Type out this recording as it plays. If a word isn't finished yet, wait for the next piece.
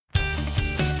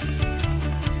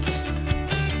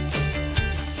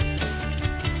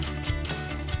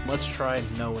let's try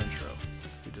no intro.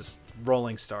 We just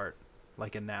rolling start,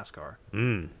 like in NASCAR.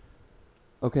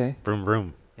 Okay. Vroom,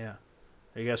 vroom. Yeah.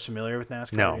 Are you guys familiar with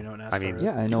NASCAR? No. Do you know what NASCAR I mean, is?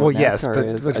 Yeah, I know well, what yes, NASCAR but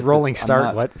is. with I rolling just, start, I'm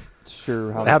not what?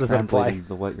 sure How how does that apply?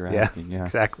 to what you're Yeah, asking. Yeah,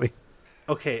 exactly.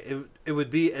 Okay, it would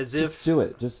be as Just if... do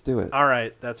it. Just do it. All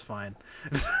right, that's fine.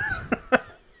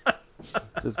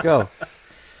 Just go.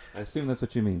 I assume that's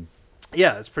what you mean.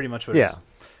 Yeah, that's pretty much what it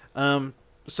is.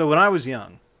 So when I was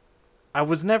young, I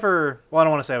was never... Well, I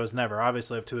don't want to say I was never.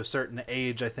 Obviously, up to a certain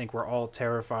age, I think we're all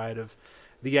terrified of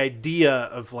the idea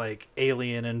of, like,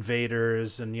 alien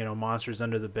invaders and, you know, monsters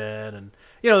under the bed. And,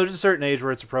 you know, there's a certain age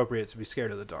where it's appropriate to be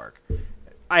scared of the dark.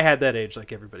 I had that age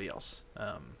like everybody else.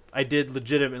 I did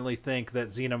legitimately think that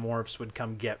xenomorphs would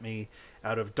come get me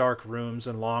out of dark rooms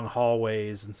and long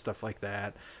hallways and stuff like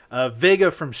that.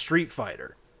 Vega from Street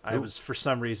Fighter, I was for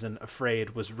some reason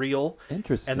afraid was real.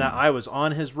 Interesting. And that I was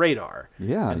on his radar.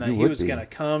 Yeah, and that you he would was be. going to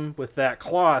come with that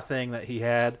claw thing that he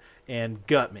had and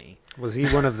gut me. Was he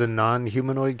one of the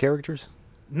non-humanoid characters?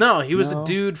 No, he was No. a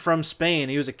dude from Spain.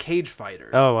 He was a cage fighter.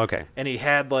 Oh, okay. And he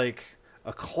had like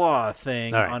a claw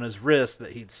thing All right. on his wrist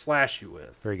that he'd slash you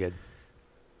with. Very good.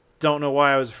 Don't know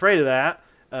why I was afraid of that.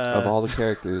 Of all the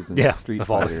characters in Yeah, Street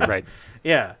of all Fighter, right.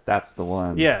 Yeah. that's the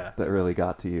one. Yeah. that really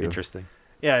got to you. Interesting.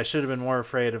 Yeah, I should have been more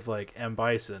afraid of like M.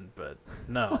 Bison, but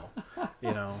no.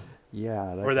 You know.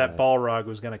 Yeah, Or that Balrog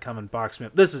was going to come and box me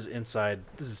up. This is inside.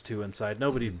 This is too inside.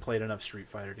 Nobody played enough Street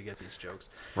Fighter to get these jokes.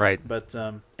 Right. But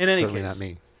in any Certainly case, not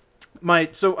me.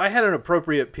 So I had an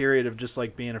appropriate period of just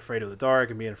like being afraid of the dark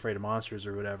and being afraid of monsters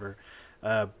or whatever.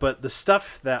 But the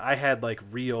stuff that I had like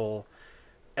real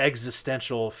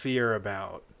existential fear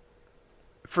about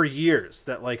for years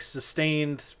that like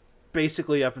sustained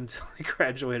basically up until I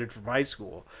graduated from high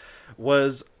school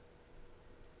was,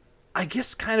 I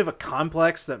guess, kind of a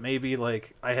complex that maybe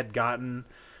like I had gotten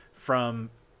from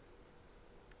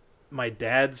my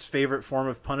dad's favorite form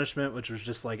of punishment, which was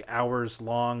just like hours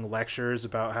long lectures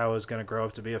about how I was going to grow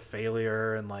up to be a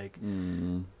failure and like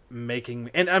making,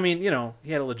 and I mean, you know,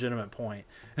 he had a legitimate point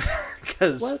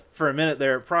because for a minute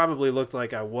there, it probably looked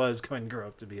like I was going to grow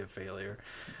up to be a failure.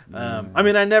 I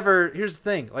mean, here's the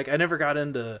thing, like I never got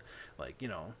into like, you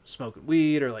know, smoking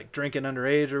weed or like drinking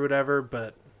underage or whatever,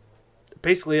 but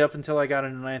basically up until I got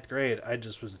into ninth grade, I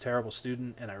just was a terrible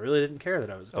student and I really didn't care that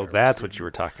I was a Oh, terrible that's student. what you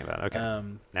were talking about. Okay.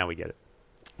 Now we get it.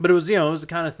 But it was, you know, it was the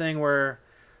kind of thing where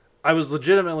I was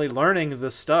legitimately learning the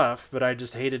stuff, but I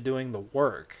just hated doing the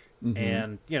work.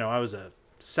 And, you know, I was a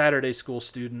Saturday school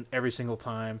student every single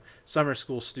time, summer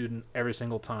school student every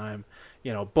single time,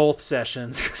 you know, both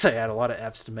sessions because I had a lot of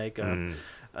F's to make up.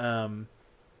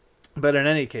 But in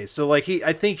any case, so like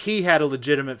I think he had a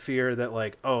legitimate fear that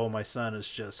like, oh, my son is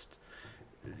just,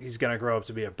 he's going to grow up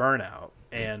to be a burnout.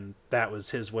 And that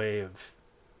was his way of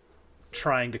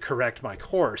trying to correct my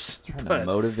course. Trying to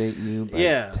motivate you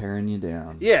by tearing you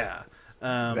down. Yeah.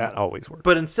 That always works.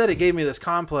 But instead it gave me this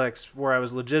complex where I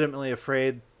was legitimately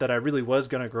afraid that I really was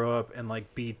going to grow up and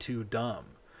like be too dumb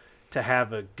to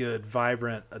have a good,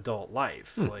 vibrant adult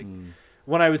life. Like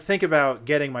when I would think about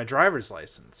getting my driver's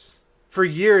license, for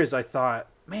years I thought,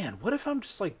 man, what if I'm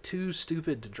just like too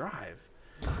stupid to drive?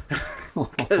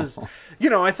 Because, you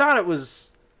know, I thought it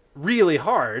was really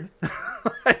hard.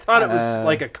 I thought it was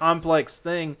like a complex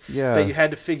thing that you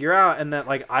had to figure out and that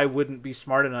like I wouldn't be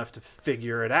smart enough to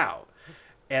figure it out.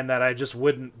 And that I just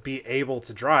wouldn't be able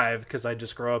to drive because I'd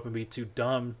just grow up and be too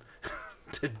dumb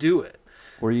to do it.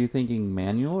 Were you thinking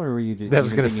manual or were you just I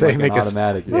was gonna say, like make an a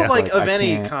automatic? Well, Just like of I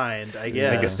any can't- kind, I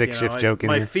guess. Make a stick shift I- joke in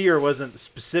My here. fear wasn't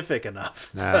specific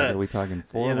enough. Are we talking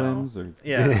forelimbs or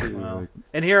Yeah, two, well, like-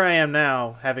 and here I am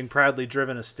now, having proudly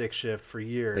driven a stick shift for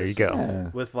years. There you go. Yeah.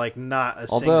 With like not a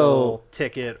Although- single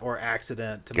ticket or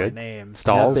accident to Good. my name. I've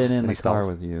Stalls? been in Any the car stalls?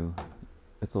 with you.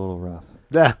 It's a little rough.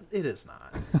 Ah, It is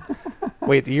not.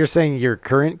 wait, you're saying your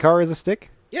current car is a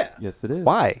stick? Yeah, Yes, it is.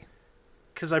 Why?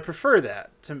 because I prefer that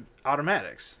to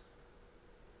automatics.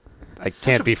 I It's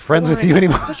can't such a be friends with boring- you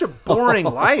anymore. It's such a boring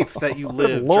life that you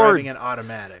live Lord. driving an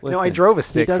automatic. No, I Listen, drove a he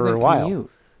stick for a doesn't while.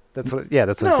 commute. That's what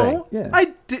I'm saying. No, Yeah.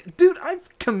 dude,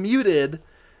 I've commuted.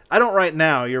 I don't right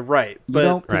now. You're right, You but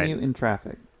don't Right. commute in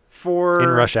traffic. for In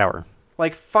rush hour.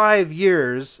 like 5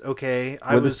 years, okay,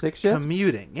 I With a was stick shift?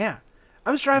 commuting. Yeah,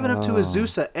 I was driving up to Oh.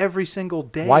 Azusa every single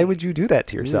day. Why would you do that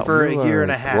to yourself? for You a year are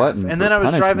and a a half, glutton and for then I was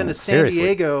driving to punishment. San Seriously.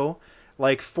 Diego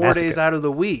like 4 days Masochist. out of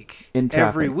the week, In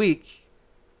every traffic. week.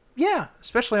 Yeah,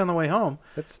 especially on the way home.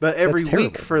 That's- But every that's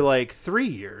week terrible. for like 3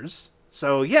 years.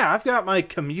 So yeah, I've got my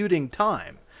commuting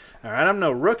time. All right, I'm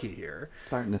no rookie here.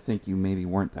 Starting to think you maybe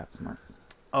weren't that smart.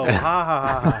 Oh, ha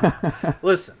ha ha ha.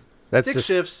 Listen, That's stick just-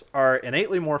 shifts are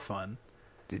innately more fun.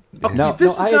 Okay, No,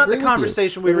 this no, is I not agree the with you.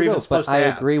 conversation we No, were no, even no, supposed but to I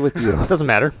have. agree with you. It doesn't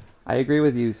matter. I agree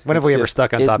with you. When have we ever Stick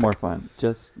stuck on shift is topic? more fun.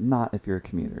 Just not if you're a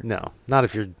commuter. No, not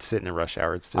if you're sitting in rush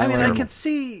hour. It's just I mean, I terrible. can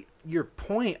see your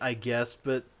point, I guess,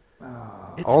 but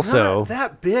it's Also, not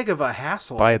that big of a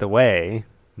hassle. By the way,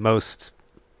 most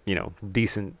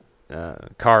decent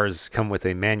cars come with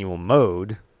a manual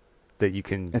mode that you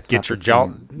can It's get not your the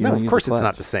jolly. same. You No, don't of use course the it's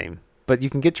not clutch. the same. But you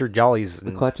can get your jollies.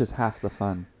 The clutch is half the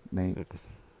fun, Nate.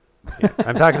 Yeah,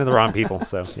 I'm talking to the wrong people,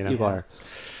 so You are.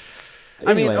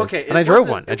 I mean, Anyways, okay. And I drove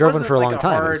one. I drove one for a long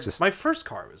time. It was just- My first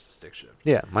car was a stick shift.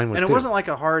 Yeah, mine was And it too. wasn't like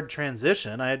a hard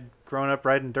transition. I had grown up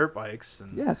riding dirt bikes.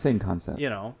 And, Yeah, same concept.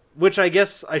 which I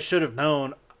guess I should have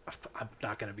known. I'm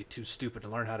not going to be too stupid to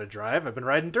learn how to drive. I've been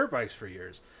riding dirt bikes for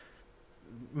years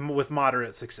with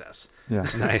moderate success. Yeah.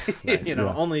 Nice. nice.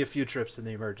 Yeah. Only a few trips in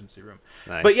the emergency room.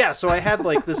 Nice. But yeah, so I had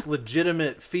like this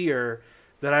legitimate fear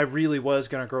that I really was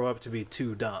going to grow up to be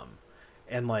too dumb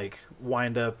and like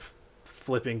wind up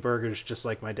flipping burgers just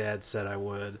like my dad said I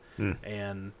would,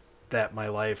 and that my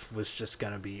life was just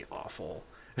going to be awful.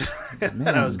 And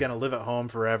I was going to live at home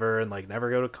forever and like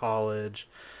never go to college.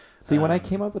 See, when I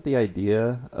came up with the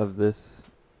idea of this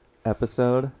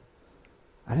episode,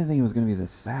 I didn't think it was going to be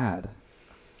this sad.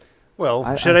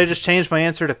 Well, Should I just change my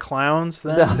answer to clowns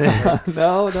then?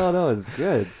 No, it's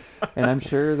good. And I'm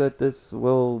sure that this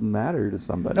will matter to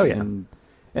somebody. Oh, yeah.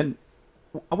 And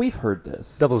we've heard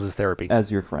this doubles as therapy.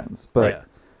 as your friends, but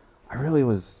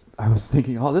Yeah. I was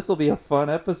thinking, oh, this will be a fun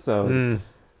episode.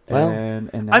 Well, and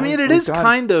I now mean, it we've is gone-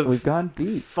 kind of we've gone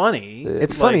deep. funny.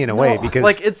 it's like, funny in a way no, because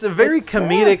Like it's a very It's sad.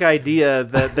 comedic idea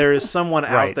that there is someone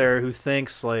Right. out there who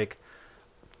thinks like,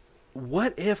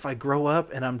 what if I grow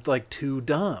up and I'm like too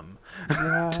dumb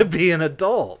Yeah. to be an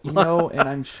adult? And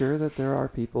I'm sure that there are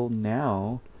people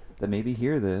now that maybe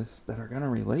hear this that are going to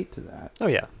relate to that. oh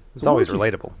yeah, it's So what always would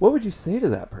you- relatable. What would you say to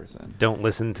that person? Don't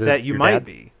listen to That you your might dad.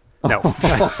 be. No,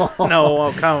 No,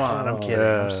 oh, come on. I'm kidding.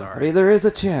 I'm Uh, I sorry. mean, there is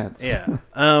a chance. Yeah.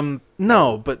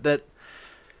 No, but that.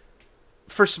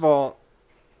 First of all,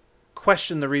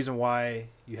 question the reason why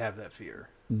you have that fear.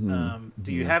 Mhm.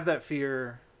 Do you Mhm. have that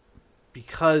fear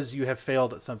because you have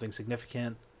failed at something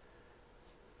significant?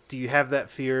 Do you have that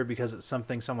fear because it's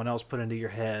something someone else put into your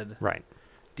head? right.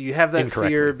 Do you have that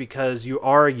Incorrectly. fear because you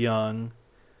are young?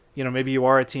 Maybe you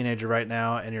are a teenager right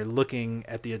now and you're looking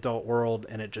at the adult world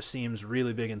and it just seems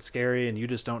really big and scary and you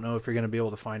just don't know if you're going to be able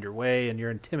to find your way and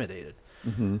you're intimidated.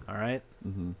 Mm-hmm. All right?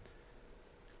 Mm-hmm.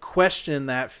 Question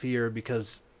that fear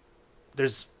because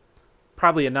there's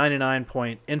probably a 99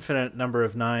 point infinite number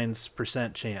of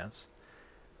 9% chance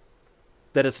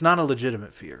that it's not a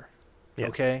legitimate fear. Yeah.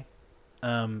 Okay?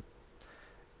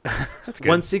 That's good.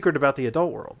 One secret about the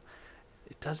adult world.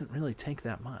 It doesn't really take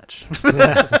that much to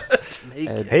make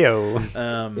And- it. Heyo.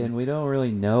 And we don't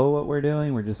really know what we're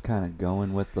doing. We're just kind of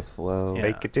going with the flow. Yeah.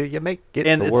 Make it till you make it.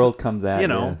 And The it's- world comes at you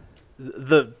know,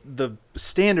 the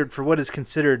standard for what is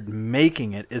considered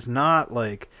making it is not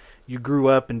like you grew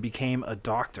up and became a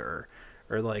doctor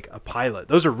or like a pilot.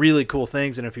 Those are really cool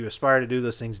things, and if you aspire to do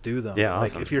those things, do them. Yeah,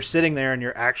 like awesome. if you're sitting there and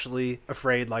you're actually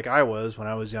afraid, like I was when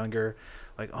I was younger,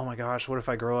 like oh my gosh, what if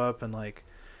I grow up and like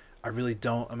I really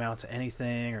don't amount to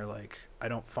anything, or like I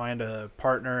don't find a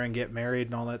partner and get married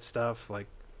and all that stuff, like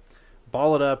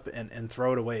ball it up and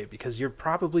throw it away because you're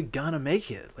probably gonna make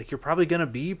it. Like you're probably gonna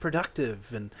be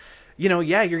productive and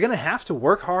yeah, you're gonna have to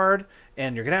work hard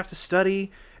and you're gonna have to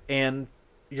study and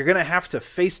you're gonna have to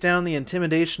face down the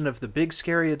intimidation of the big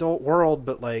scary adult world,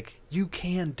 but like you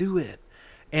can do it.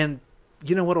 And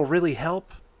you know what'll really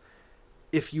help?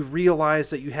 If you realize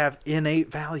that you have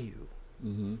innate value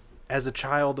Mm-hmm. as a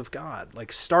child of God.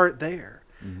 Like start there.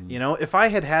 Mm-hmm. If I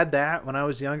had had that when I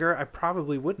was younger, I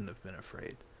probably wouldn't have been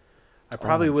afraid. I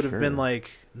probably I'm would have been sure.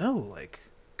 like, no, like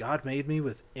God made me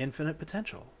with infinite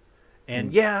potential.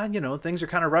 And yeah, things are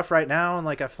kind of rough right now and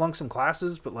like I flunked some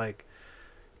classes, but like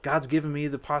God's given me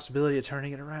the possibility of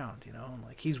turning it around, and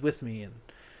like he's with me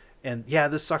and yeah,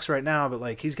 this sucks right now, but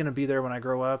like he's going to be there when I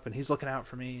grow up and he's looking out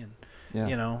for me and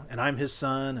Yeah. and I'm his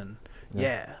son and Yeah.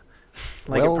 yeah.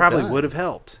 Like Well it probably done. would have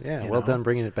helped. Yeah, you well know? done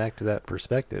bringing it back to that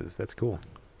perspective. That's cool.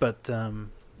 But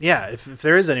yeah, if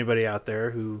there is anybody out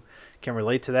there who can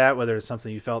relate to that, whether it's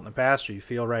something you felt in the past or you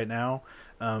feel right now,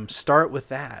 start with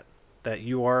that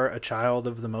you are a child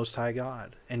of the Most High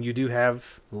God and you do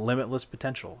have limitless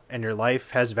potential and your life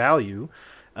has value,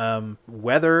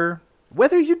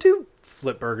 whether you do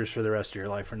flip burgers for the rest of your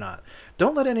life or not.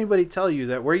 Don't let anybody tell you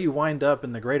that where you wind up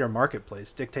in the greater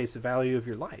marketplace dictates the value of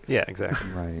your life. Yeah, exactly.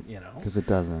 Right. You know? Because it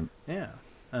doesn't. Yeah.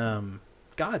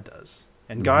 God does.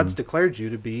 And Mhm. God's declared you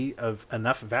to be of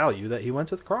enough value that he went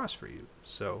to the cross for you.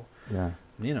 So, Yeah.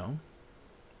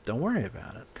 don't worry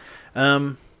about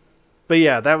it. But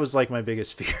yeah, that was like my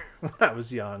biggest fear when I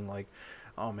was young. Like,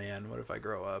 oh man, what if I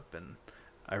grow up and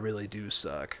I really do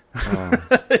suck? Oh.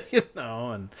 You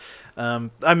know, and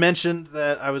I mentioned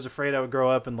that I was afraid I would grow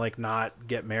up and like not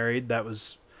get married. That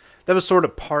was sort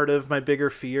of part of my bigger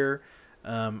fear.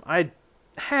 I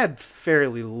had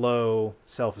fairly low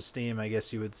self-esteem, I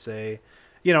guess you would say.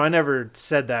 You know, I never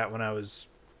said that when I was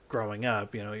growing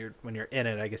up. You know, when you're in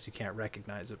it, I guess you can't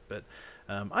recognize it. But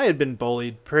I had been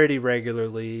bullied pretty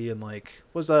regularly and like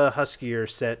was a huskier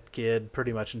set kid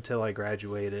pretty much until I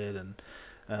graduated, and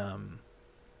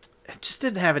I just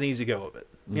didn't have an easy go of it.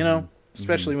 You know,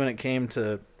 especially when it came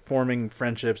to forming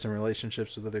friendships and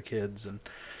relationships with other kids. And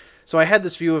so I had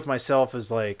this view of myself as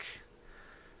like,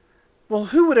 well,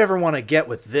 who would ever want to get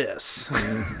with this?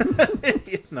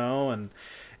 You know,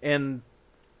 and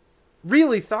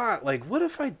really thought like, what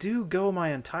if I do go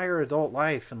my entire adult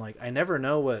life and like I never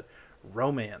know what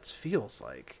romance feels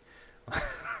like?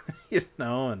 You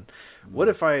know, and what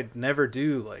if I never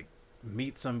do like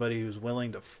meet somebody who's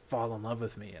willing to fall in love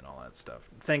with me and all that stuff?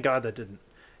 Thank God that didn't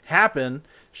happen.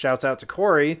 Shouts out to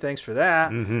Corey, thanks for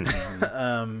that.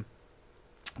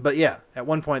 But yeah, at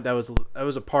one point that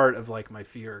was a part of like my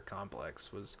fear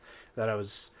complex, was that I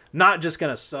was not just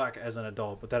gonna suck as an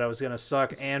adult, but that I was gonna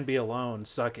suck and be alone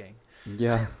sucking.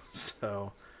 Yeah.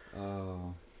 So.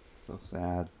 Oh, so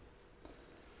sad.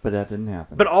 But that didn't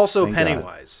happen. But also Thank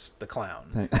Pennywise, the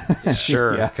clown.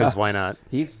 Sure, Yeah. because why not?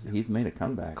 He's made a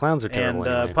comeback. Clowns are terrible.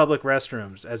 And anyway. public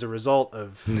restrooms as a result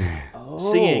of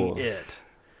seeing it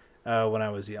when I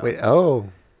was young. Wait, oh,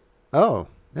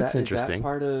 that's Is interesting. that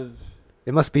part of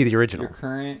It must be the original. your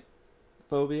current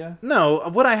phobia? No,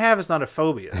 what I have is not a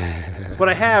phobia. What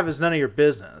I have is none of your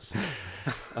business.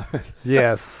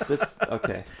 Yes.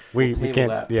 Okay. we We'll table can't.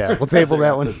 that Yeah, for we'll table another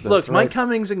that one. episode. Look, my right.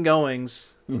 comings and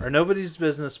goings are nobody's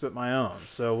business but my own.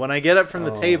 So when I get up from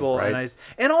the table right.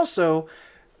 and also,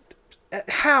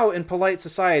 how in polite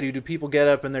society do people get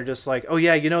up and they're just like, oh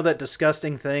yeah, you know that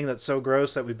disgusting thing that's so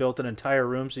gross that we built an entire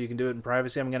room so you can do it in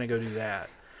privacy? I'm going to go do that.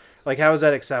 Like, how is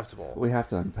that acceptable? We have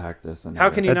to unpack this. How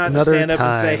can you That's not just another stand up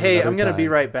and say, time, hey, another I'm going to be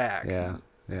time. right back? Yeah,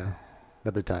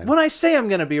 another time. When I say I'm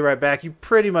going to be right back, you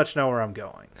pretty much know where I'm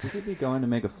going. He could be going to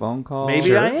make a phone call. Maybe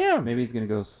Sure. I am. Maybe he's gonna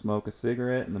go smoke a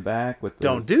cigarette in the back with the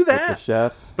Don't do with that. the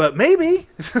chef. But maybe.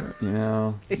 You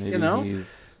know, maybe You know?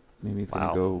 he's Wow.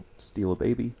 gonna go steal a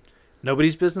baby.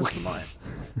 Nobody's business but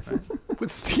mine.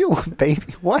 Would steal a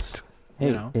baby? What? Hey,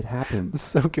 You know. it I'm happens.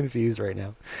 so confused right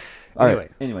now. All Anyway,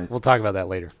 right. Anyways, we'll talk about that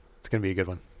later. It's gonna be a good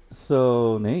one.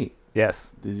 so Nate, Yes.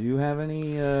 did you have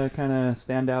any kind of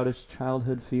standoutish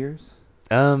childhood fears?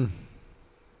 I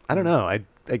don't know. I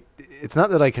it's not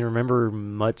that I can remember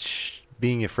much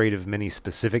being afraid of many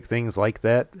specific things like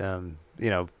that. You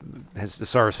know, as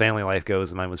far as family life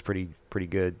goes, mine was pretty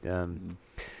good.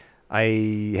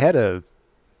 I had a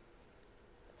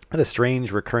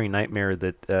strange recurring nightmare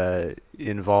that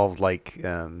involved like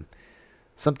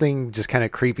something just kind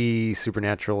of creepy,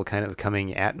 supernatural, kind of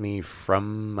coming at me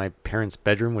from my parents'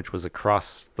 bedroom, which was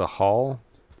across the hall.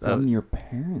 From your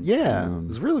parents' Yeah, room. it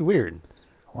was really weird.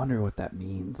 I wonder what that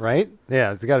means. Right?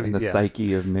 Yeah, it's got to be In the yeah.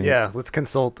 psyche of Nate. Yeah, let's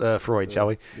consult Freud, shall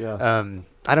we? Yeah.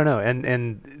 I don't know, and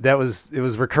it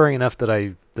was recurring enough that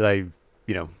I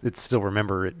you know, it still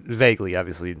remember it vaguely.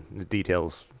 Obviously, the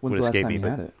details When's would the last escape time me, you but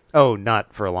had it? oh,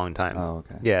 not for a long time. Oh,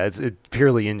 okay. Yeah, it's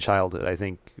purely in childhood. I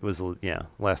think it was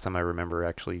last time I remember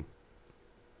actually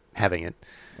having it.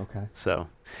 Okay. So,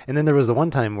 and then there was the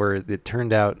one time where it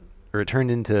turned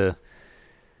into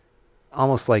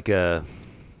almost like a,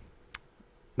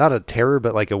 not a terror,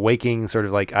 but like a waking sort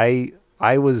of like I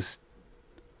was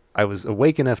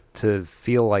awake enough to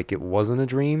feel like it wasn't a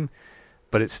dream,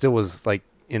 but it still was like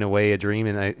in a way a dream,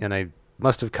 and I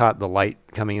must have caught the light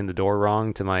coming in the door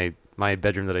wrong to my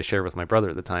bedroom that I shared with my brother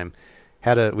at the time.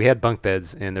 We had bunk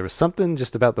beds, and there was something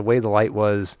just about the way the light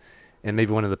was, and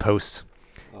maybe one of the posts.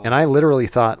 And I literally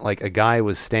thought like a guy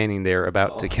was standing there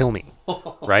about to kill me,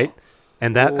 right?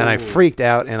 And I freaked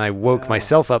out, and I woke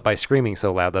myself up by screaming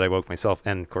so loud that I woke myself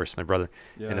and, of course, my brother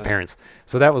and the parents.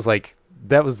 So that was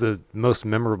the most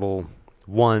memorable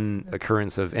one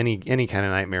occurrence of any kind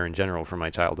of nightmare in general from my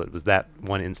childhood, was that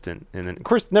one instant. And then, of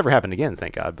course, it never happened again,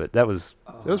 thank God. But it was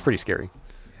pretty scary.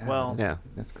 Well,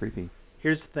 That's creepy.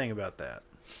 here's the thing about that.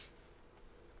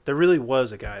 There really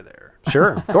was a guy there,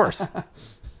 Sure, of course.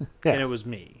 Yeah. and it was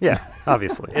me. Yeah,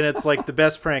 obviously. And it's like the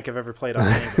best prank I've ever played on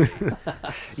anybody.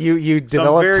 You So I'm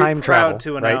developed very time proud travel,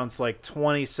 to right? announce, like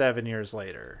 27 years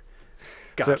later.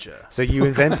 Gotcha. So you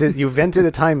invented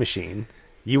a time machine.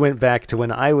 You went back to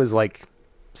when I was like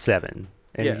 7,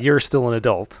 and Yeah. you're still an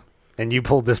adult. And you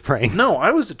pulled this prank. No,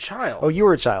 I was a child. Oh, you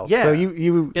were a child. Yeah. So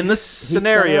you In this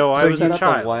scenario, I was a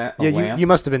child. you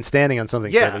must have been standing on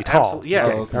something Yeah, fairly tall. absolutely. Yeah.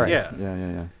 Okay. Oh, okay. All right. Yeah.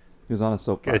 Yeah. He was on a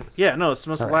soapbox. Good. Yeah, no, it's the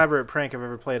most All right. elaborate prank I've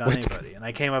ever played on anybody, and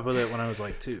I came up with it when I was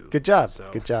like 2. Good job. So-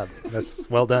 Good job. That's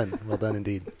well done. Well done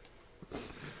indeed.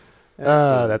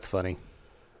 Excellent. That's funny.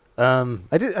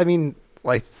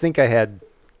 I think I had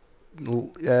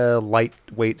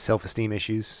lightweight self-esteem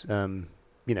issues.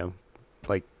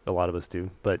 Like a lot of us do,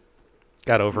 but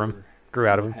got over them. Grew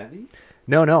out of them. Heavy?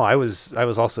 No, I was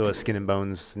also a skin and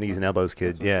bones, knees and elbows kid.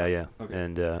 That's what Yeah, I yeah. thought. Okay.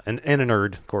 And a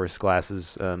nerd, of course,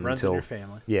 glasses. Runs until in your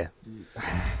family. yeah,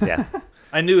 yeah,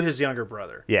 I knew his younger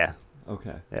brother. yeah,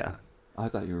 Okay. yeah. I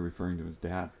thought you were referring to his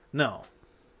dad. No,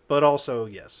 but also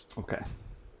yes. Okay.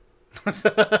 That's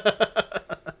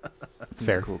He's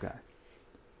fair. a cool guy.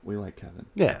 We like Kevin.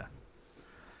 Yeah,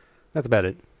 that's about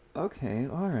it. Okay,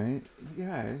 all right, you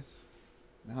guys.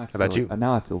 Now I feel about you?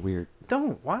 Now I feel weird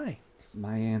Don't. Why? because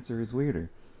my answer is weirder.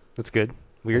 That's good.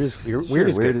 Weird is Sure, weird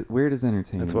is good. Weird is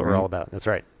entertaining. That's what we're right? all about. That's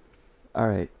right. All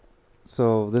right.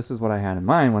 So this is what I had in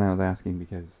mind when I was asking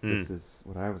because this Mm. is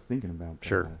what I was thinking about. but,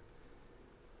 Sure.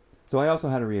 so I also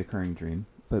had a reoccurring dream,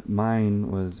 but mine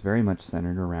was very much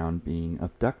centered around being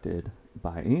abducted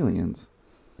by aliens.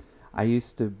 I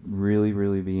used to really,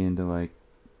 really be into like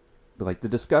the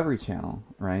Discovery Channel,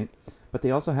 right? But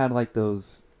they also had like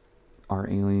those "Are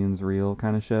Aliens Real"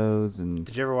 kind of shows, and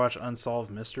Did you ever watch Unsolved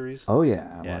Mysteries? oh yeah,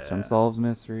 I watched Yeah. Unsolved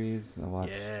Mysteries. I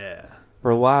watched Yeah. for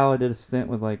a while. I did a stint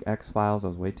with like X-Files. I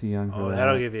was way too young for Oh, that.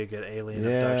 that'll give you a good alien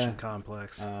Yeah. abduction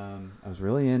complex. I was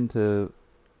really into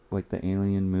like the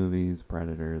alien movies,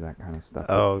 Predator, that kind of stuff.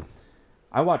 Oh,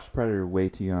 I watched Predator way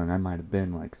too young. I might have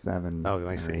been like 7 Oh,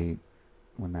 I or see. 8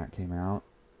 when that came out,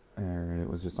 or it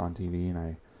was just on TV. And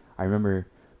I remember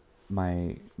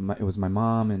it was my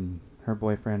mom and her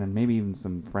boyfriend and maybe even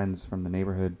some friends from the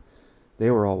neighborhood. They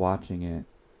were all watching it,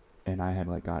 and I had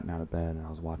like gotten out of bed and I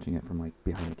was watching it from like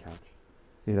behind the couch.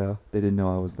 You know, they didn't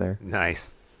know I was there. nice.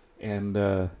 And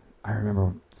I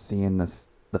remember seeing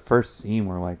the first scene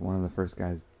where like one of the first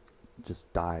guys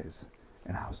just dies,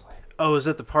 and I was like, Oh, is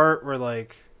it the part where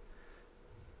like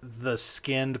the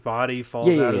skinned body falls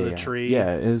out of the tree?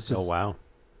 Yeah, it was just Oh wow.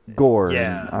 gore. and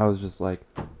Yeah. I was just like,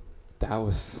 that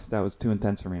was too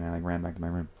intense for me, and I like ran back to my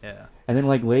room. Yeah. And then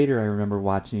like later, I remember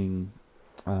watching.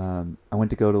 I went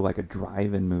to go to like a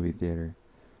drive-in movie theater,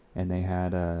 and they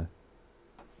had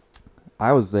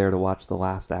I was there to watch The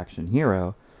Last Action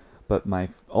Hero, but my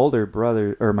friend's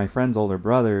older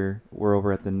brother were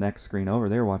over at the next screen over.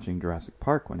 They were watching Jurassic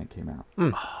Park when it came out,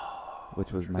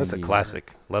 which was That's a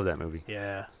classic. Love that movie.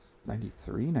 Yeah.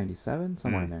 93, 97,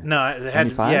 somewhere in there. No, it had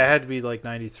to, 95? yeah, it had to be like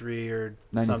 93 or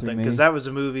 93 something maybe? because that was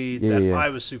a movie Yeah, that yeah. I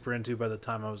was super into by the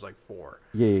time I was like 4.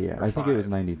 Yeah. Or I think it was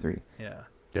 5. 93. Yeah.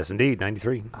 Yes, indeed.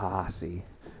 93. Ah, see.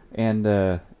 And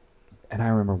I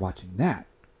remember watching that.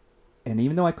 And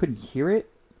even though I couldn't hear it,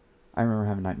 I remember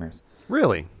having nightmares.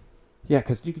 Really? Yeah,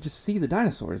 because you could just see the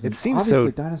dinosaurs. It and seems so-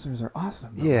 obviously dinosaurs are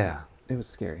awesome. though. Yeah. It was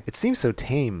scary. It seems so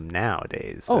tame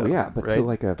nowadays. Oh, though, yeah, but to right?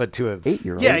 like a but to a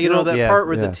 8-year-old. Yeah, you know that Yeah. part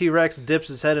where Yeah. the T-Rex dips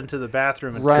his head into the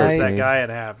bathroom and Right. tears that guy in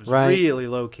half is Right. really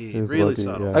low key, It's really low-key,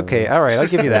 subtle. yeah. Okay, all right. I'll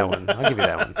give you that one. I'll give you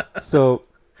that one. So,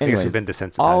 I guess anyways, we've been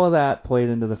desensitized. all of that played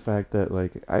into the fact that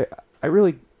like I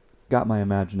really got my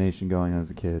imagination going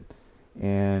as a kid,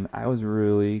 and I was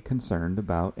really concerned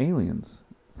about aliens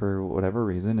for whatever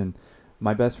reason. And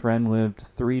my best friend lived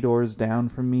 3 doors down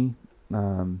from me,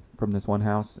 from this one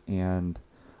house, and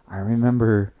I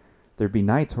remember there'd be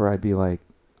nights where I'd be like,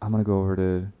 I'm gonna go over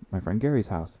to my friend Gary's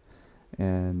house,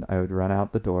 and I would run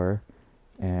out the door,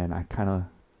 and I kind of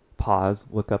pause,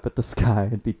 look up at the sky,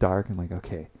 it'd be dark, and like,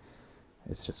 okay,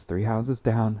 it's just 3 houses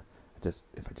down.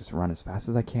 If I just run as fast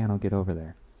as I can, I'll get over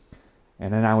there.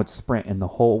 And then I would sprint, and the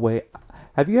whole way.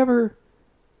 Have you ever,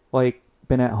 like,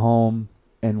 been at home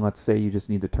and let's say you just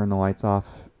need to turn the lights off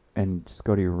and just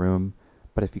go to your room,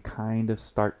 but if you kind of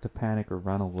start to panic or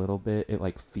run a little bit, it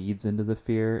like feeds into the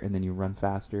fear, and then you run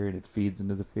faster, and it feeds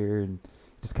into the fear, and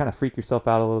just kind of freak yourself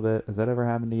out a little bit. Has that ever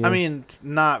happened to you? I mean,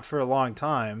 not for a long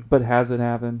time, but has it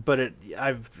happened? but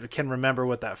I can remember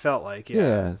what that felt like.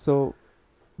 Yeah, so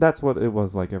that's what it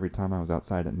was like every time I was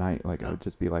outside at night. Like, I would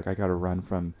just be like, I got to run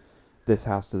from this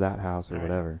house to that house or Right.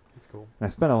 whatever. That's cool. And I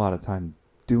spent a lot of time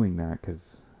doing that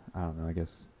because, I don't know, I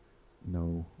guess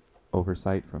no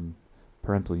oversight from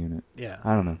parental unit. Yeah.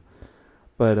 I don't know.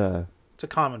 But, It's a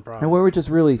common problem. and we were just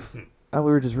really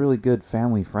good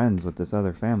family friends with this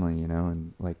other family, you know,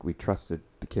 and like we trusted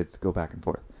the kids to go back and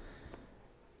forth.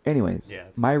 Anyways, Yeah,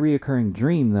 it's- my reoccurring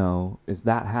dream though is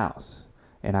that house,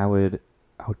 and I would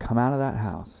come out of that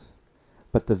house,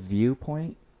 but the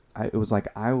viewpoint it was like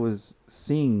I was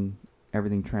seeing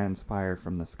everything transpire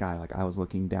from the sky. Like I was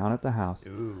looking down at the house.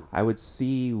 Ooh. I would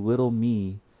see little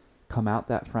me come out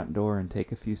that front door and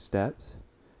take a few steps,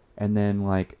 and then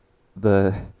like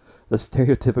the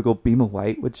stereotypical beam of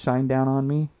light would shine down on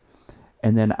me,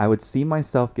 and then I would see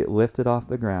myself get lifted off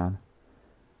the ground,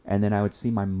 and then I would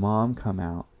see my mom come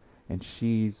out, and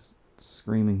she's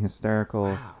screaming hysterical,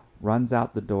 Wow. runs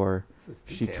out the door. This is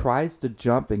She detailed. tries to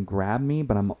jump and grab me,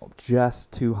 but I'm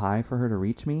just too high for her to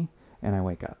reach me, and I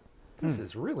wake up. This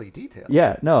is really detailed.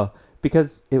 Yeah, no,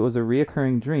 because it was a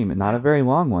reoccurring dream, and not a very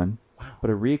long one, Wow. but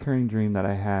a reoccurring dream that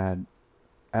I had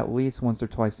at least once or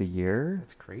twice a year.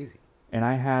 That's crazy. And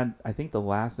I think the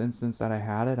last instance that I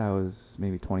had it, I was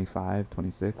maybe 25,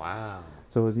 26. Wow.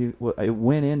 So it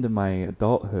went into my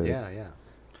adulthood. Yeah, yeah.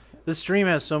 This dream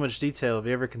has so much detail. Have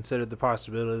you ever considered the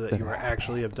possibility that That you were it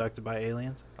actually happened. abducted by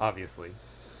aliens? Obviously.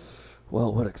 Well,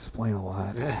 it would explain a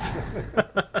lot.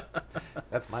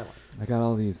 That's my one. I got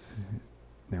all these.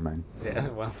 Never mind. Yeah,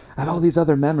 well. I have all these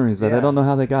other memories that I Yeah. don't know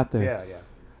how they got there. Yeah,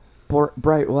 yeah.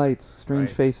 Bright lights, strange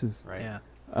Right. faces. Right. Yeah.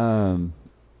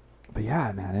 But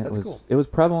yeah, man, That's cool. it was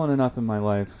prevalent enough in my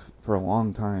life for a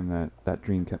long time that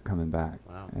dream kept coming back.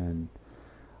 Wow. And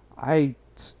I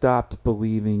stopped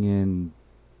believing in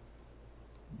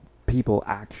people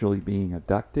actually being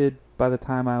abducted by the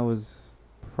time I was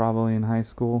probably in high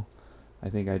school. I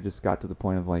think I just got to the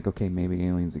point of like, okay, maybe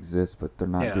aliens exist, but they're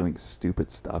not Yeah. doing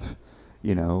stupid stuff.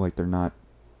 You know, like they're not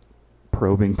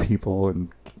probing people and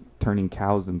turning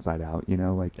cows inside out, you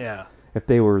know, like Yeah. if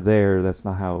they were there, that's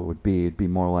not how it would be. It'd be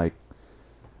more like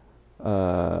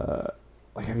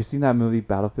have you seen that movie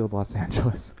Battlefield Los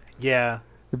Angeles? Yeah.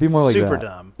 It'd be more like Super that.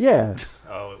 dumb. Yeah.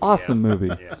 Oh, Awesome yeah. movie.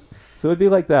 Yeah. So it'd be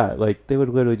like that. Like they would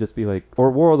literally just be like,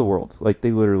 or War of the Worlds. Like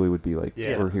they literally would be like,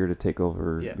 Yeah. we're here to take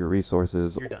over Yeah. your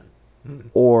resources. You're done.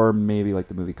 Or maybe like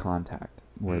the movie Contact,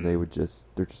 where Mm. they're just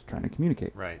trying to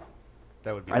communicate. Right.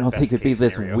 That would be I the don't think best it'd be case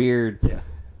this scenario. weird Yeah.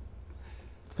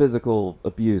 physical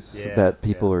abuse Yeah, that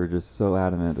people yeah. are just so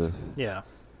adamant Yeah.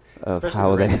 of Especially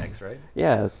how the they. rednecks, right?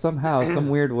 Yeah, somehow, some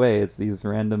weird way, it's these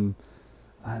random,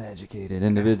 uneducated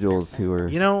individuals who are.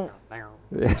 You know,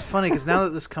 it's funny because now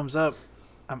that this comes up,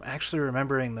 I'm actually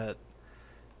remembering that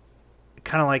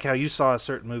kind of like how you saw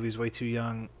certain movies way too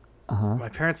young. Uh-huh. My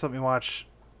parents let me watch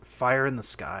Fire in the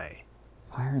Sky,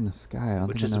 Fire in the Sky. I don't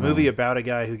which think I is a know that movie one. about a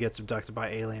guy who gets abducted by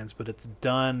aliens, but it's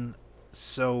done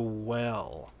so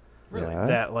well Really? Yeah.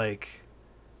 that like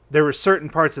there were certain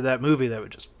parts of that movie that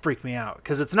would just freak me out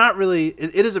because it's not really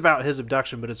it is about his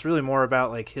abduction, but it's really more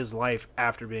about like his life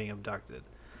after being abducted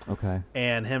Okay.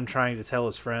 and him trying to tell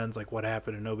his friends like what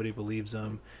happened and nobody believes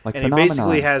him. Like And he basically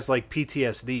Phenomenon. has like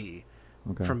PTSD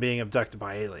Okay. from being abducted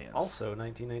by aliens. Also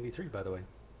 1993, by the way.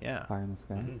 Yeah, Fire in the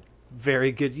Sky. Mhm.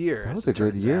 very good year. That as was it a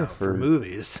good turns year out, for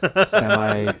movies.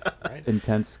 Semi Right?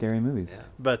 intense, scary movies. Yeah.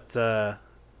 But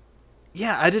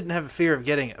yeah, I didn't have a fear of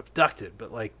getting abducted,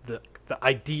 but like the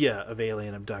idea of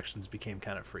alien abductions became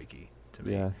kind of freaky to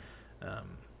me. Yeah.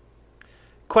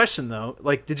 Question though,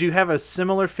 like, did you have a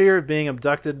similar fear of being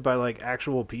abducted by like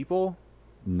actual people?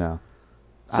 No.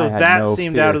 So I had that no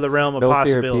seemed fear- out of the realm of no fear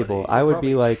possibility. of people. I would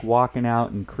be Probably- like walking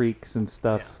out in creeks and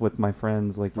stuff Yeah. with my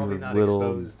friends, like Probably we were not little.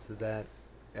 exposed to that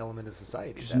element of society.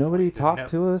 at Just that nobody point. Didn't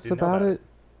talked know- to us didn't know about it.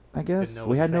 I guess Didn't know it we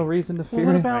was a had no thing. reason to Well, fear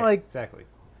what it. about Right, like exactly.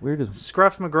 We were just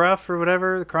Scruff McGruff or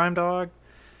whatever, the crime dog?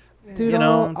 dude. you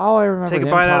know, all I remember Take a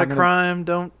him bite out of talking crime,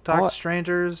 don't talk all- to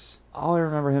strangers. all I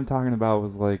remember him talking about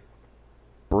was like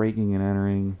breaking and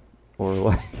entering, or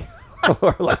like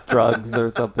or like drugs or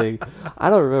something. I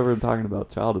don't remember him talking about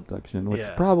child abduction, which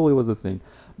Yeah. probably was a thing.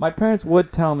 My parents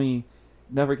would tell me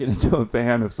never get into a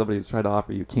van if somebody's trying to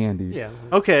offer you candy. Yeah.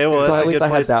 Okay, well so that's at a least good I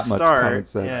had place that to much start. common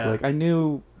sense. Yeah. Like I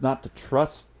knew not to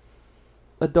trust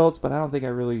adults, but I don't think I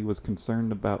really was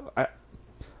concerned about.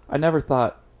 I never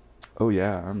thought, oh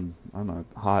yeah, I'm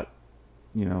a hot,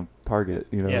 target.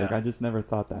 Yeah. Like I just never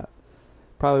thought that.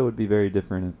 Probably would be very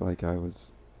different if like I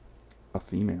was a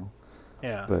female,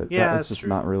 yeah, but yeah, that was that's just true.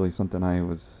 not really something I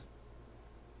was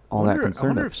all I that wonder, I concerned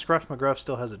wonder with. if Scruff McGruff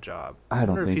still has a job. I don't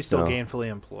wonder if think he's still so. gainfully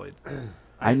employed.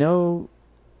 I know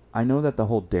that the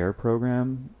whole DARE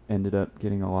program ended up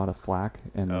getting a lot of flack,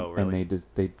 and Oh, and really?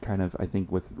 they kind of, I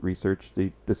think with research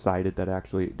they decided that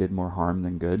actually it did more harm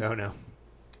than good. No, no.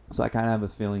 So I kind of have a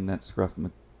feeling that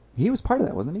he was part of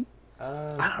that, wasn't he?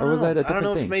 I don't Or was know. that a I don't know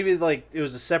different if thing? maybe like it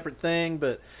was a separate thing,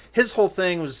 but his whole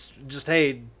thing was just,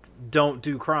 hey, don't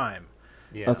do crime.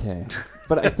 Yeah. Okay,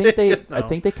 but I think they You I know.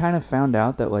 think they kind of found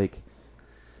out that like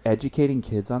educating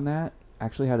kids on that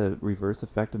actually had a reverse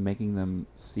effect of making them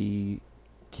see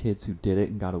kids who did it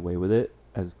and got away with it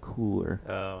as cooler.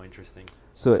 Oh, interesting.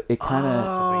 So it kind of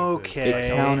Oh, Something to-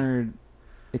 okay. it countered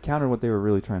it countered what they were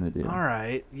really trying to do. All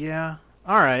right. Yeah.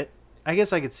 All right. I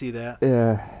guess I could see that.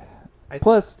 Yeah.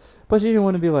 Plus you didn't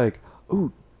want to be like,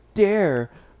 ooh, dare,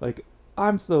 like,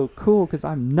 I'm so cool because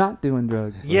I'm not doing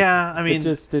drugs. Like, Yeah, I mean, it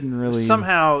just didn't really.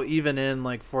 somehow, even in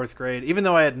like 4th grade, even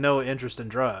though I had no interest in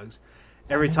drugs,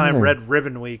 every Yeah. time Red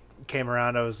Ribbon Week came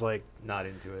around, I was like, Not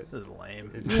into it. this is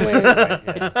lame.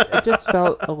 It just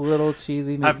felt a little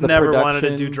cheesy. I've The never wanted to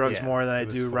production- do drugs Yeah, more than I it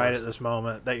was do right at forced. this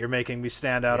moment that you're making me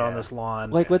stand out on Yeah. this lawn.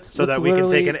 Like, let's so that we can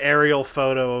take literally- an aerial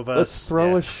photo of Let's us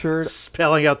throw Yeah. a shirt.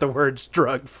 spelling out the words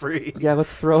drug free. Yeah,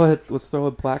 let's throw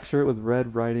a black shirt with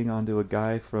red writing onto a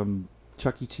guy from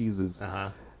Chuck E. Cheese's Uh-huh.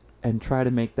 and try to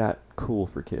make that cool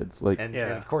for kids. Like And, Yeah.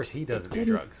 and of course he doesn't do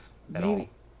didn't- drugs at maybe- all.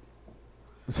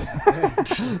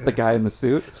 the guy in the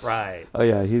suit. Right. Oh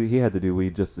yeah, he had to do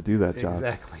weed just to do that job.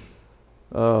 Exactly.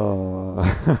 Oh.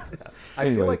 I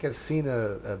feel like Anyways. I've seen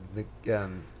a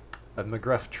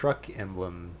McGruff truck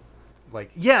emblem.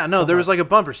 Like Yeah, no, there was somewhat- like a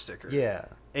bumper sticker. Yeah.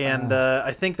 And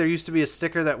I think there used to be a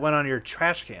sticker that went on your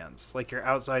trash cans, like your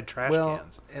outside trash Well,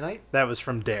 cans. and That was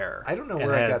from Dare. I don't know and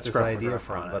where I had got this Scruff idea McGruff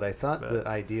from, on it, but I thought but- the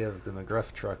idea of the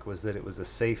McGruff truck was that it was a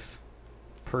safe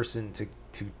person to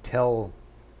tell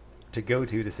to go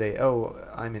to say, "Oh,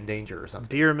 I'm in danger" or something.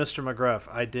 Dear Mr. McGruff,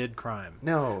 I did crime.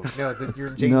 No, that you're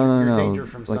in danger. No, you're in no. danger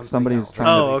from Like something somebody's else. trying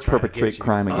Oh, to okay. perpetrate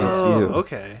crime against Oh, you.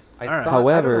 okay. I All right. thought, I don't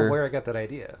However- know where I got that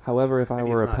idea. However, if I Maybe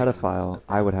were a it's not even pedophile, a thing.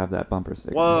 I would have that bumper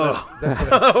sticker. Whoa. That's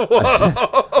what I,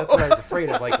 Whoa. that's what I was afraid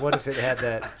of. Like, what if it had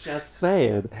that? Just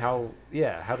saying. How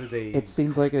did they? It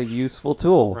seems like a useful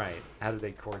tool. right. How did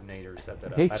they coordinate or set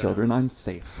that up? Hey, I don't children, know. I'm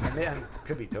safe. I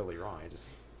could be totally wrong. I just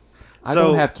I So-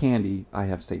 don't have candy. I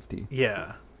have safety.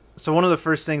 Yeah. So one of the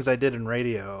first things I did in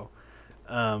radio,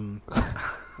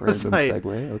 was Random like,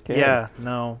 segue. Okay. yeah,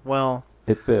 no, well,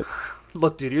 It fits.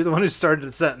 look, dude, you're the one who started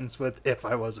the sentence with "if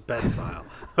I was a pedophile."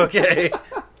 Okay,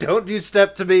 don't you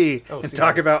step to me Oh, and see,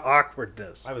 talk I was- about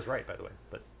awkwardness. I was right, by the way.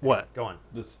 But What? Go on.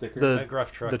 The sticker. The-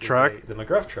 McGruff truck. the is truck? The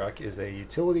McGruff truck is a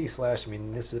utility /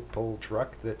 municipal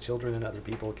truck that children and other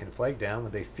people can flag down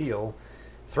when they feel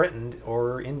threatened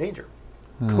or in danger.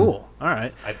 Cool. All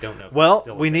right. I don't know. If Well, that's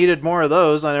still a we thing. needed more of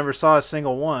those. I never saw a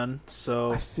single one.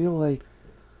 So I feel like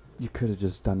you could have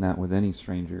just done that with any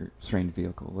strange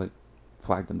vehicle. Like,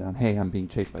 flagged them down. Hey, I'm being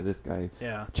chased by this guy.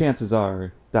 yeah, Chances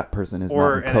are that person is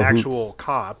or not in an cahoots. actual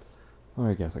cop. Or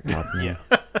I guess a cop. Yeah.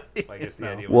 I guess the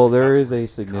No. idea Well, was the there cops is were a common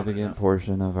significant enough.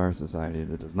 portion of our society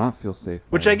that does not feel safe.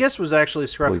 Which by I guess was actually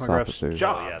Scruff police McGruff's officers.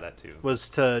 job. Oh, yeah, that too. Was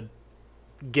to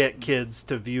get kids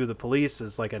to view the police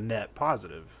as like a net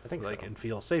positive, I think like so. and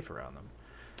feel safe around them.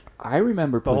 I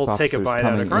remember The whole police take a officers bite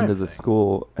out of coming crime into the thing.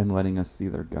 school and letting us see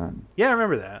their gun. Yeah, I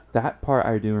remember that. That part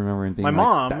I do remember and being My like,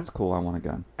 mom- that's cool, I want a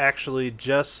gun. Actually,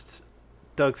 just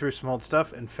dug through some old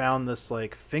stuff and found this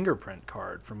like fingerprint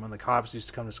card from when the cops used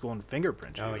to come to school and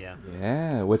fingerprint you. Oh yeah.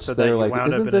 Yeah, which So that they're you like,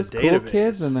 wound up isn't in a this cool, kids?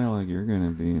 database. And they're like, you're going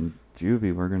to be in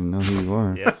juvie, we're going to know who you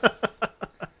are. Yeah.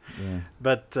 Yeah.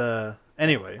 But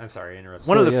anyway, I'm sorry, I interrupted.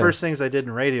 one of the yeah. first things I did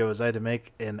in radio was I had to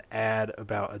make an ad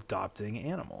about adopting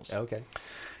animals. Okay.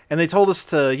 And they told us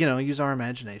to, use our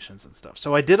imaginations and stuff.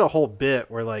 So I did a whole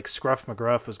bit where like Scruff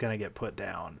McGruff was going to get put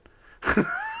down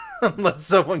unless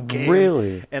someone came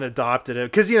Really? and adopted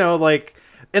it. Because,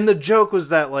 and the joke was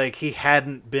that like he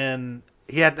hadn't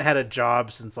had a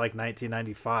job since like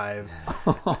 1995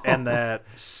 and that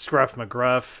Scruff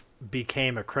McGruff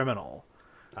became a criminal.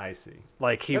 I see.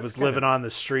 Like he That's was kinda- living on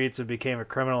the streets and became a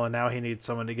criminal and now he needs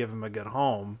someone to give him a good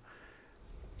home.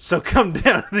 So come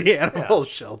down to the animal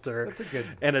shelter That's a good.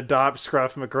 and adopt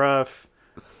Scruff McGruff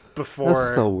before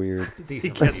That's so weird. It's a he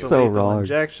decent. gets That's the so lethal wrong.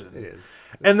 injection. It is.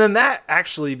 And then that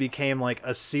actually became like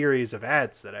a series of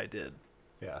ads that I did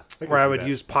Yeah. where I would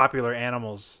use popular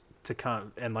animals to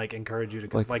come and like encourage you to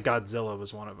come. Like Godzilla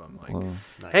was one of them. Like, Well,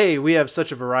 Nice. hey, we have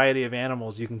such a variety of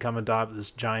animals. You can come adopt this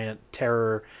giant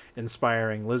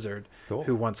terror-inspiring lizard Cool.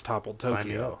 who once toppled Sign me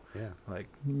Tokyo. up. Yeah. Like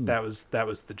Hmm. that was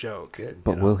the joke. Good.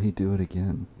 but will he do it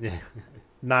again? Yeah.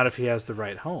 Not if he has the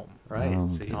right home. Right. Oh,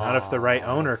 See, okay. not if the right Aw,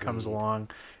 owner see. comes along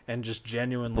and just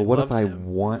genuinely But what if loves I him.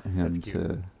 want him That's cute.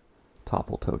 to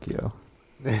topple Tokyo?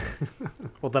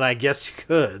 Well, then I guess you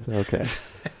could. Okay.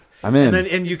 I'm in.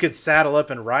 And you could saddle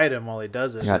up and ride him while he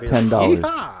does it. I got and be like, $10.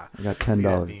 "Yeehaw!" I got See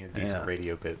that $10. being a decent Yeah.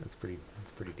 radio bit. That's pretty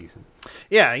decent.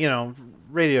 Yeah,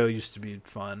 radio used to be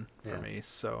fun for Yeah. me.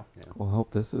 So Yeah. Well, I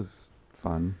hope this is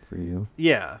fun for you.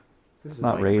 yeah, This It's is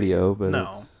not like radio, but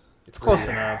No. it's close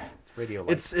radio. enough. It's radio.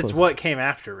 It's Close. what came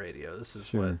after radio. This is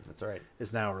Sure. what That's right.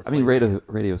 is now I replacing mean, it.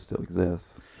 radio still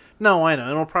exists. No, I know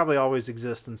it'll probably always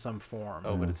exist in some form.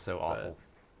 Oh, but Yeah. it's so awful.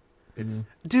 It's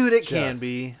Dude, it can just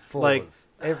be full like of,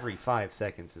 every 5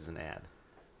 seconds is an ad.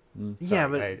 Yeah,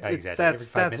 Sorry, but I it- exaggerate. that's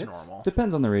Every 5 that's minutes? normal.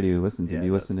 Depends on the radio you listen to. Yeah, If it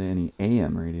you does. listen to any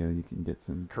AM radio, you can get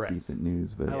some Correct. decent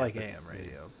news. But I like but- AM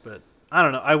radio, but I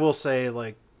don't know. I will say,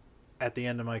 like, at the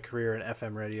end of my career in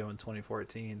FM radio in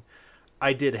 2014,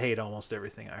 I did hate almost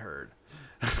everything I heard.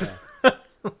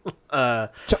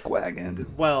 Chuck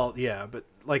Wagon. Well, yeah, but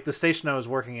like the station I was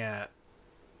working at,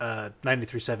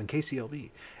 93.7 KCLB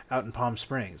out in Palm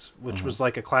Springs, which was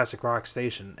like a classic rock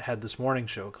station, had this morning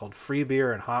show called Free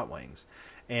Beer and Hot Wings.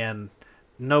 And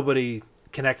nobody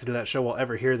connected to that show will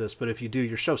ever hear this, but if you do,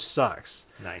 your show sucks.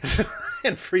 Nice.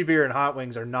 And Free Beer and Hot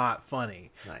Wings are not funny,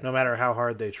 Nice. no matter how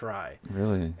hard they try.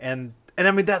 Really? And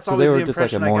I mean, that's So always they were the just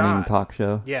like a impression I morning got. talk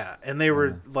show. Yeah, and they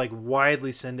were like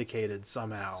widely syndicated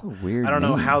somehow. That's a weird I don't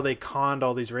know name. how they conned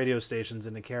all these radio stations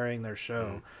into carrying their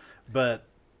show, but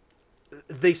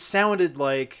they sounded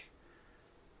like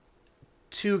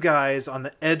two guys on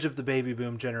the edge of the baby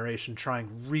boom generation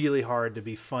trying really hard to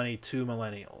be funny to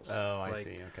millennials. Oh, I Like,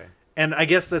 see. Okay. And I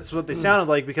guess that's what they sounded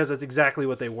like because that's exactly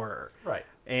what they were. Right.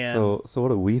 And So what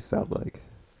do we sound like?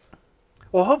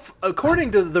 well,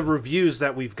 according to the reviews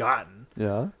that we've gotten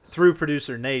Yeah. through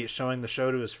producer Nate showing the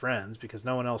show to his friends, because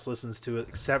no one else listens to it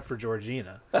except for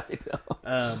Georgina. I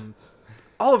know.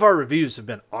 All of our reviews have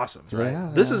been awesome. Right.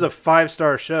 Yeah, This yeah. is a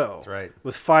 5-star show. That's right.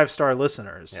 With 5-star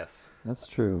listeners. Yes. That's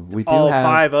true. We do All have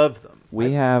 5 of them.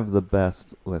 we have the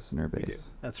best listener base.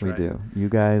 do. That's we right. do. You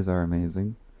guys are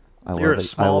amazing. I You're love a it.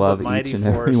 small I love but mighty each and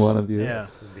every force. one of you. Yeah.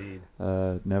 Yes, indeed.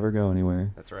 Never go anywhere.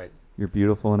 That's right. You're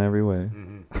beautiful in every way.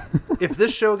 Hmm. If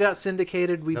this show got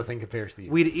syndicated, Nothing compares to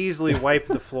you. we'd easily wipe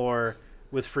the floor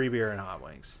with Free Beer and Hot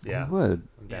Wings. Yeah. I would.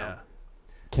 I'm down. Yeah.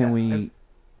 Can Yeah, we? I've-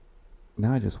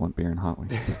 Now I just want beer and hot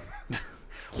wings. Can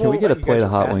Well, we get a you plate guys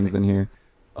of are hot wings fasting. in here?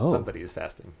 Oh, Somebody is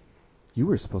fasting. you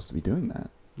were supposed to be doing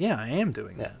that. Yeah, I am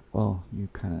doing Yeah. that. Well, you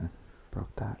kind of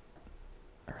broke that.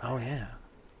 Oh, yeah.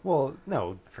 Well,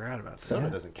 no. I forgot about that. Soda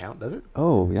doesn't count, does it?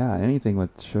 Oh yeah, anything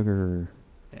with sugar.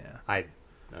 Yeah.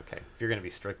 Okay. If you're gonna be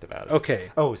strict about it. Okay.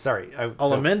 Oh, sorry.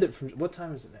 I'll amend it from. What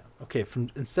time is it now? Okay, from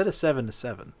instead of 7 to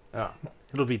 7, Oh,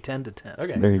 it'll be 10 to 10.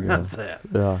 okay. There you go. How's that?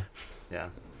 Yeah. Yeah.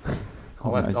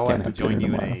 Oh, I'll have, no, I'll you have can't to have dinner join you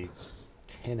in tomorrow.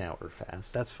 a 10-hour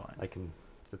fast. That's fine. I can.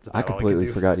 That's I about all completely can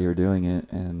do. forgot you were doing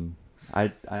it, and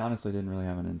I honestly didn't really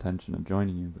have an intention of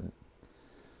joining you, but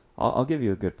I'll give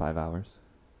you a good 5 hours.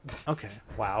 Okay.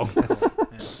 Wow. That's,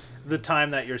 Yeah. The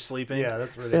time that you're sleeping. yeah,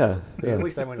 that's ridiculous. yeah. At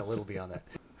least I went a little beyond that.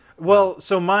 Well,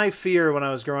 so my fear when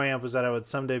I was growing up was that I would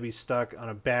someday be stuck on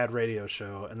a bad radio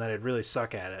show and that I'd really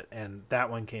suck at it, and that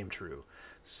one came true.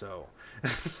 So,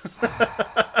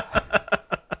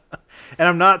 and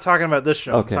I'm not talking about this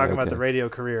show. Okay, I'm talking about the okay. radio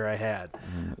career I had.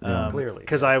 Yeah. Clearly,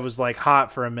 because I was like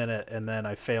hot for a minute, and then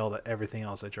I failed at everything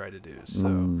else I tried to do. So,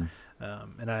 Mm.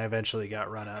 and I eventually got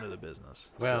run out of the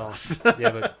business. Well, So.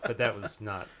 yeah, but that was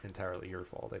not entirely your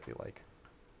fault. I feel like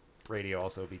radio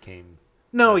also became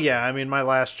No, yeah, I mean, my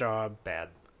last job bad.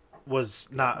 was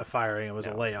not a firing; it was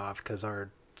a No. layoff because our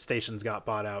stations got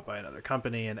bought out by another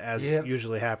company, and as Yep.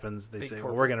 usually happens, they Big say, "Well,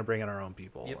 corporate. we're going to bring in our own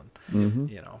people," Yep. and Mhm.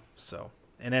 you know. So,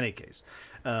 in any case,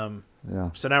 Yeah.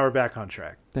 so now we're back on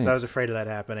track. So I was Thanks. afraid of that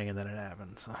happening, and then it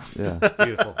happened. So. Yeah.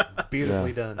 Beautiful,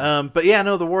 beautifully Yeah. done. But yeah,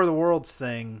 no, the War of the Worlds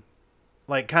thing,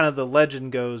 like, kind of the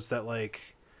legend goes that like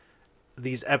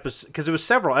these episodes, because it was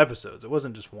several episodes, it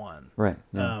wasn't just one. Right.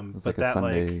 Yeah. It was but like a that,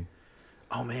 like, Sunday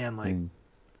Oh man, like thing.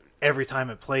 every time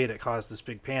it played, it caused this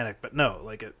big panic. But no,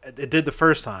 like it did the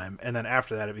first time, and then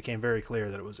after that, it became very clear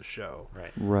that it was a show.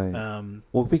 Right. Right.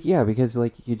 Well, yeah, because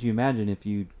like, could you imagine if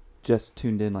you just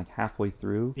tuned in like halfway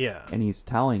through, Yeah. and he's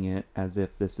telling it as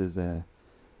if this is a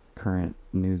current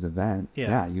news event?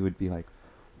 Yeah. you would be like,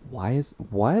 why is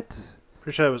what?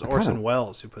 Pretty sure it was I kinda- Orson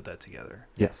Welles who put that together,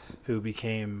 Yes. who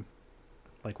became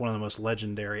like one of the most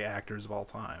legendary actors of all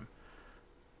time.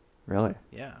 Really?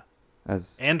 Yeah,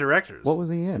 As and directors. what was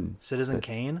he in? Citizen that-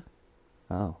 Kane?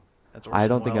 Oh, That's Orson I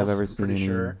don't think I've Welles, ever I'm seen pretty any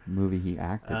sure. movie he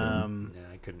acted in. Yeah,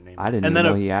 I couldn't name. I it. didn't and even then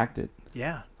know a- he acted.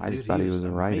 Yeah, I dude, just thought he was a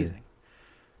writer. amazing.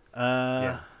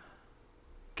 Yeah.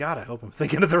 God, I hope I'm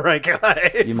thinking of the right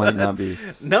guy. You might not be.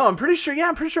 No, I'm pretty sure. Yeah,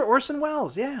 I'm pretty sure Orson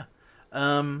Welles. Yeah,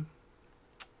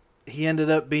 he ended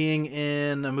up being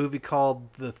in a movie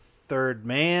called The Third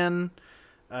Man,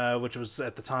 which was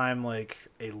at the time like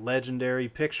a legendary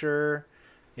picture.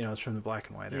 You know, it's from the black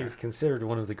and white era. He's considered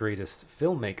one of the greatest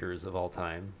filmmakers of all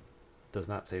time. Does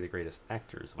not say the greatest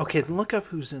actors. Of all Okay, time. then look up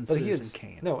who's in But he Citizen is.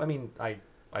 Kane. No, I mean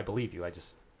I believe you. I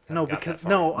just No, haven't got because that far.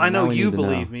 no, I Now know we you need to know.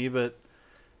 believe me, but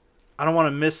I don't want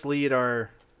to mislead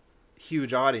our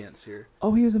huge audience here.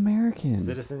 Oh, he was American.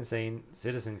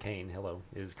 Citizen Kane. Hello,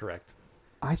 is correct.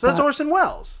 I So that's thought- Orson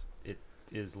Welles. It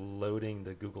is loading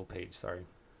the Google page. Sorry.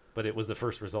 but it was the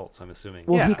first result, so I'm assuming.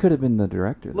 Well, he Yeah. could have been the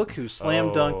director. Look who slam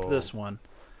dunked Oh. this one.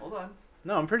 hold on.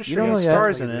 No, I'm pretty You sure don't he know yet.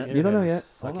 stars in it. You don't know Internet yet.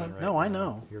 is Hold sucking on. right No, I now.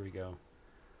 know. Here we go.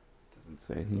 Doesn't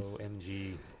say he's.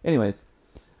 OMG. Anyways,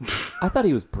 I thought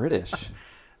he was British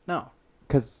No,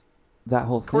 because that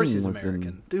whole of course thing he's was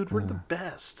American. Dude, we're the uh,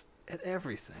 best at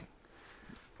everything.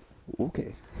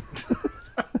 Okay.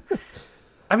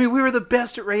 I mean, we were the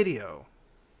best at radio.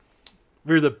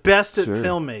 We were the best at Sure.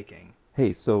 filmmaking.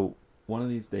 Hey, so one of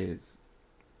these days,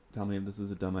 tell me if this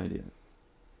is a dumb idea.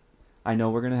 I know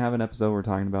we're gonna have an episode where we're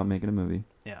talking about making a movie,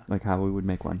 Yeah. like how we would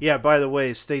make one. Yeah, by the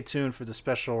way, stay tuned for the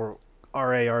special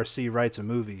RARC Writes a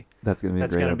Movie. That's gonna be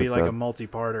That's a great going to be like a episode.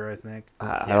 multi-parter, I think.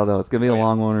 I don't know. It's gonna be a Oh, yeah.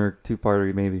 long one or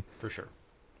two-parter maybe. For sure.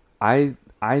 I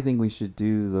think we should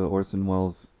do the Orson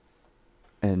Welles,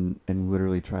 and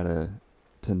literally try to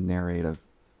narrate a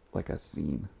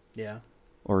scene, Yeah.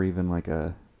 or even like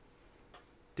a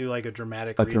Do like a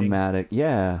dramatic a reading. dramatic.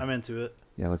 Yeah. I'm into it.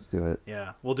 Yeah. Let's do it.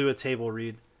 Yeah. We'll do a table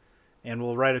read. And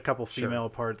we'll write a couple Sure. female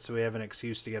parts so we have an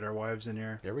excuse to get our wives in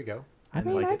here. There we go. I And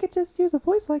mean, like I it. could just use a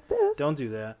voice like this. Don't do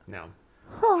that. No.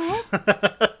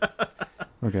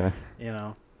 Okay. You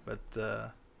know, but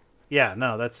yeah,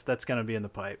 no, that's going to be in the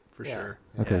pipe for Yeah. sure.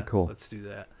 Okay, Yeah, cool. Let's do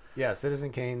that. Yeah,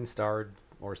 Citizen Kane starred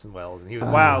Orson Welles, and he was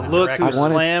Wow, he was the look director. who I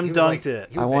wanted- slam He was like- dunked it.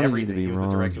 he was I the wanted you to everything. be He was the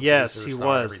wrong. director, Yes, producer, he star,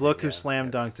 was. everything. Look who Yeah, slam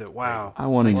yes. dunked it. Wow. I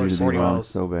wanted you to Orson be wrong Welles.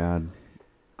 so bad.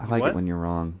 I You like what? it when you're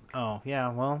wrong. Oh, yeah,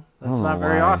 well, I that's don't not know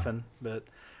very why. often. But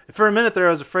for a minute there,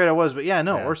 I was afraid I was. But yeah,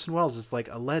 no, Yeah. Orson Welles is like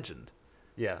a legend.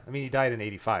 Yeah, I mean, he died in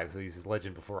 '85, so he's a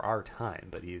legend before our time,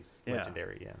 but he's Yeah.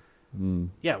 legendary. Yeah, Mm.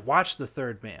 Yeah, watch The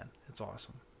Third Man. It's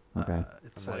awesome. Okay.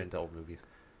 It's I'm not like, into old movies.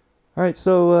 All right.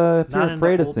 So if Not you're into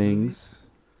afraid of old things,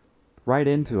 write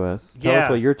into us. Tell Yeah. us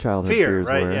what your childhood fear, fears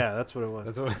right? were. Yeah, that's what it was.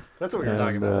 That's what we were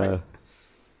talking And, about, right?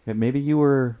 and maybe you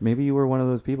were one of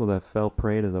those people that fell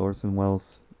prey to the Orson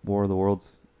Welles War of the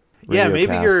Worlds. Yeah,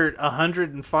 maybe radiocast. you're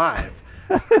 105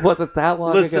 Was it that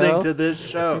long listening ago? to this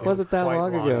show. It wasn't that Quite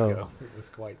long ago. It was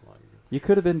quite long You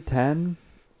could have been 10.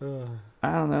 ago.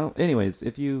 I don't know. Anyways,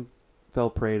 if you fell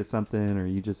prey to something or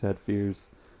you just had fears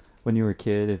when you were a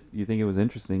kid, if you think it was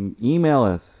interesting, email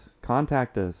us,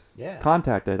 contact us. Yeah.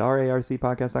 Contact at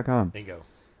rarcpodcast.com. Bingo.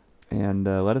 And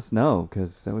let us know,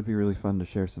 because that would be really fun to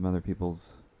share some other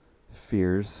people's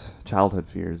fears, childhood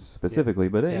fears specifically.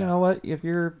 But Yeah. you know what? If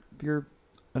you're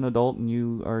an adult and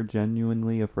you are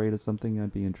genuinely afraid of something,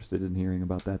 I'd be interested in hearing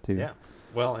about that too. Yeah.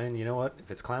 Well, and you know what? If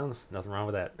it's clowns, nothing wrong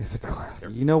with that. If it's They're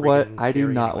you know what? freaking I do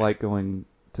scary not anyway. like going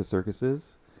to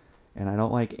circuses, and I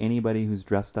don't like anybody who's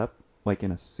dressed up like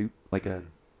in a suit, like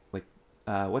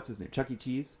Mm. what's his name, Chuck E.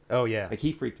 Cheese. Oh yeah. Like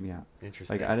he freaked me out.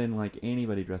 Interesting. Like I didn't like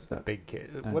anybody dressed up. Big kid.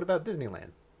 Uh, What about Disneyland?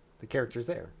 The characters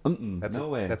there. That's No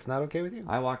way. That's not okay with you?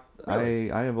 I walked.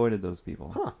 Really? I avoided those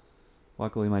people. Huh.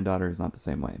 Luckily, my daughter is not the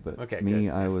same way. But Okay, me,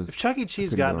 good. I was. If Chuck E.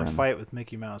 Cheese couldn't got go in a around. fight with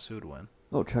Mickey Mouse, who'd win?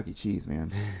 Oh, Chuck E. Cheese,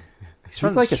 man. He's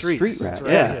from like the a streets. street rat. That's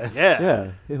right, Yeah. Yeah.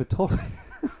 Yeah, it would totally.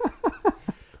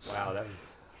 Wow, that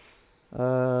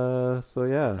was So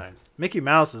yeah. times. Mickey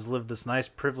Mouse has lived this nice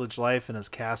privileged life in his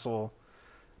castle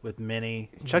with Minnie.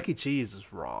 Chuck E. Cheese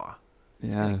is raw.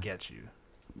 He's Yeah. gonna get you.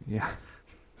 Yeah.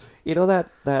 You know that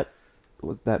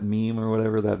was that meme or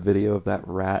whatever, that video of that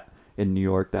rat in New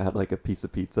York that had like a piece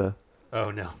of pizza.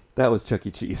 Oh no. That was Chuck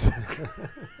E. Cheese.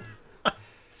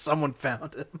 Someone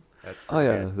found him. That's Oh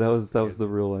yeah, good. that was the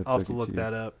real life. I'll have Chuck to E. look Cheese.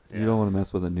 that up. You don't want to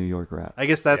mess with a New York rat. I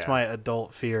guess that's Yeah. my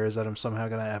adult fear, is that I'm somehow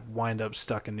gonna wind up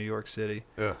stuck in New York City.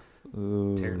 Ugh.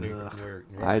 Ooh. Terribly. Ugh.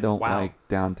 I don't Wow. like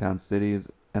downtown cities,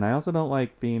 and I also don't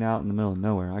like being out in the middle of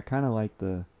nowhere. I kind of like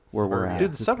the where we're Suburbia. at. Dude,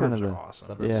 the It's suburbs kinda are the- awesome.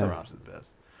 Suburbs Yeah. Suburbs are the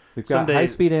best. We've got Someday-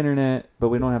 high-speed internet, but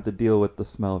we don't have to deal with the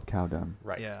smell of cow dung.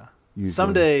 Right. Yeah. Usually.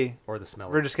 Someday Or the smell.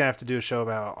 we're just gonna have to do a show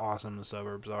about how awesome the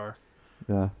suburbs are.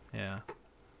 Yeah. Yeah.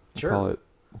 Sure.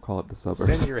 We'll call it the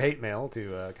suburbs. Send your hate mail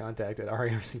to contact at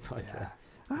RARC Podcast.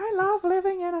 I love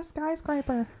living in a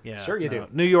skyscraper. Yeah. Sure you no, do.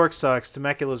 New York sucks.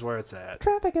 Temecula's where it's at.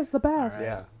 Traffic is the best. All right.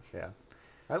 Yeah. Yeah.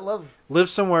 I love. Live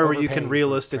somewhere where you Overpaying can for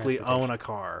realistically transportation. own a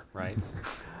car. Right.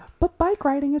 But bike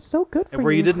riding is so good for And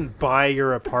where you didn't buy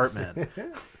your apartment.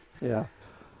 Yeah.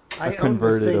 I own this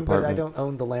converted thing, but I apartment. don't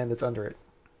own the land that's under it.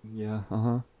 Yeah.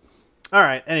 Uh-huh. All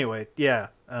right. Anyway, yeah.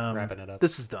 Wrapping it up.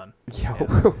 This is done. Yeah,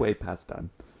 we're way past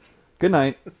done. Good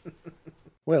night.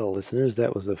 Well, listeners,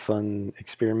 that was a fun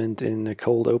experiment in the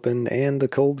cold open and the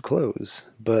cold close.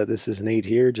 But this is Nate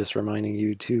here, just reminding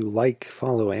you to like,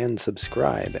 follow, and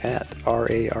subscribe at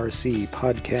RARC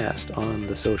Podcast on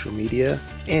the social media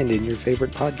and in your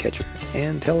favorite podcatcher.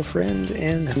 And tell a friend,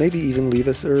 and maybe even leave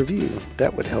us a review.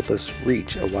 That would help us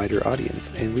reach a wider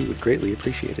audience, and we would greatly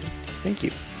appreciate it. Thank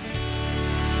you.